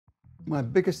My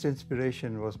biggest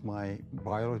inspiration was my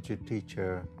biology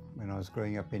teacher when I was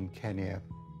growing up in Kenya,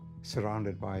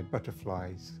 surrounded by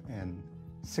butterflies and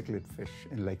cichlid fish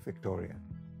in Lake Victoria.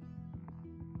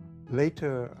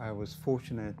 Later, I was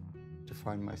fortunate to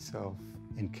find myself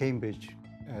in Cambridge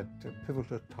at a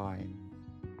pivotal time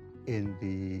in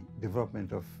the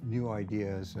development of new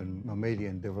ideas and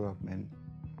mammalian development,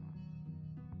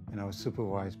 and I was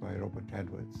supervised by Robert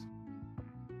Edwards.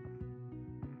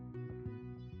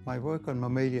 My work on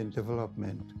mammalian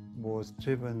development was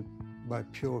driven by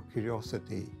pure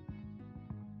curiosity.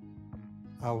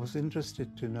 I was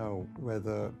interested to know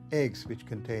whether eggs which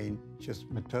contain just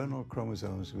maternal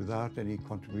chromosomes without any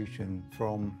contribution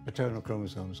from paternal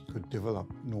chromosomes could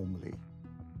develop normally.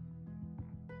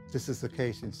 This is the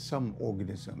case in some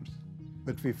organisms,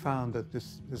 but we found that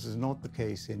this is not the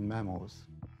case in mammals.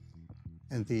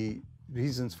 And the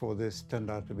reasons for this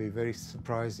turned out to be very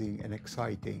surprising and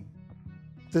exciting.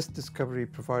 This discovery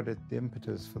provided the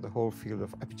impetus for the whole field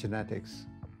of epigenetics,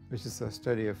 which is the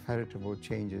study of heritable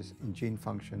changes in gene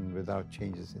function without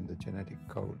changes in the genetic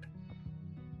code.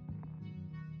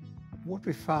 What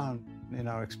we found in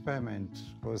our experiment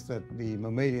was that the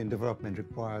mammalian development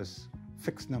requires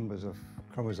fixed numbers of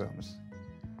chromosomes.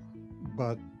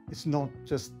 But it's not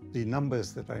just the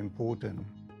numbers that are important,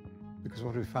 because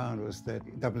what we found was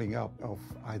that doubling up of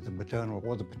either maternal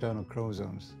or the paternal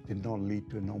chromosomes did not lead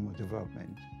to normal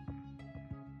development.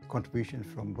 Contribution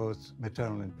from both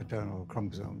maternal and paternal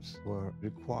chromosomes were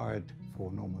required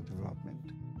for normal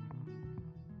development.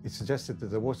 It suggested that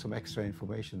there was some extra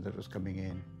information that was coming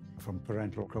in from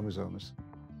parental chromosomes,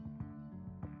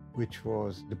 which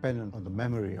was dependent on the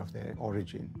memory of their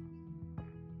origin.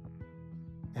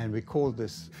 And we call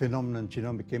this phenomenon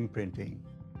genomic imprinting.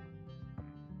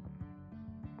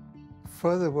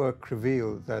 Further work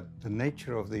revealed that the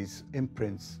nature of these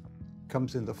imprints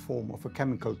comes in the form of a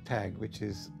chemical tag, which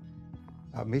is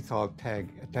a methyl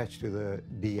tag attached to the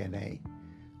DNA,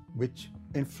 which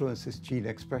influences gene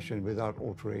expression without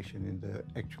alteration in the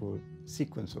actual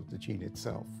sequence of the gene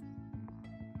itself.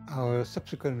 Our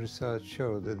subsequent research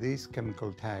showed that these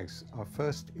chemical tags are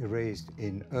first erased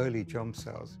in early germ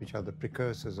cells, which are the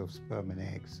precursors of sperm and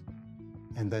eggs,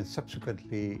 and then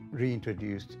subsequently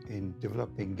reintroduced in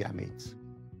developing gametes.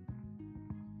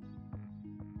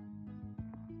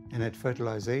 And at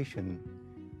fertilization,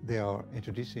 they are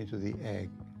introduced into the egg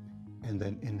and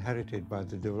then inherited by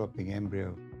the developing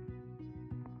embryo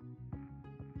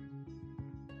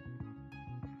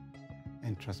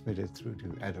and transmitted through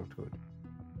to adulthood.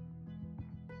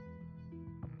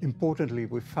 Importantly,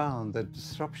 we found that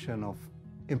disruption of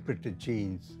imprinted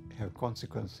genes have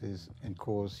consequences and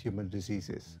cause human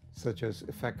diseases, such as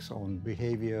effects on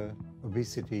behavior,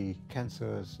 obesity,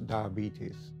 cancers,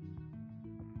 diabetes.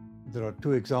 There are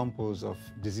two examples of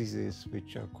diseases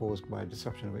which are caused by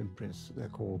disruption of imprints. They're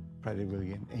called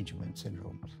Prader-Willi and Angelman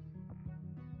syndromes.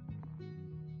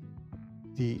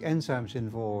 The enzymes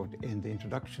involved in the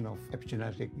introduction of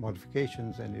epigenetic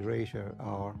modifications and erasure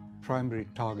are primary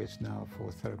targets now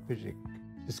for therapeutic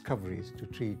discoveries to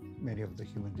treat many of the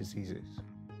human diseases.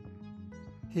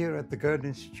 Here at the Gurdon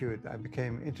Institute, I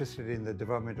became interested in the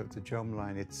development of the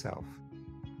germline itself.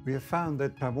 We have found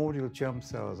that primordial germ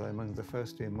cells are among the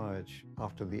first to emerge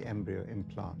after the embryo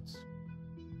implants.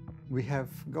 We have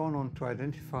gone on to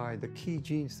identify the key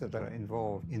genes that are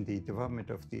involved in the development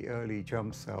of the early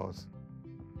germ cells.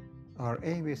 Our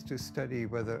aim is to study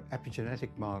whether epigenetic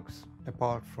marks,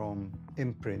 apart from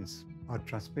imprints, are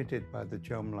transmitted by the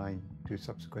germline to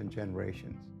subsequent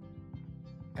generations.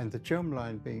 And the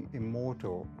germline, being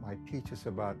immortal, might teach us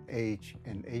about age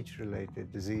and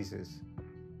age-related diseases,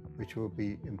 which will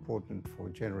be important for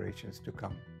generations to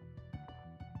come.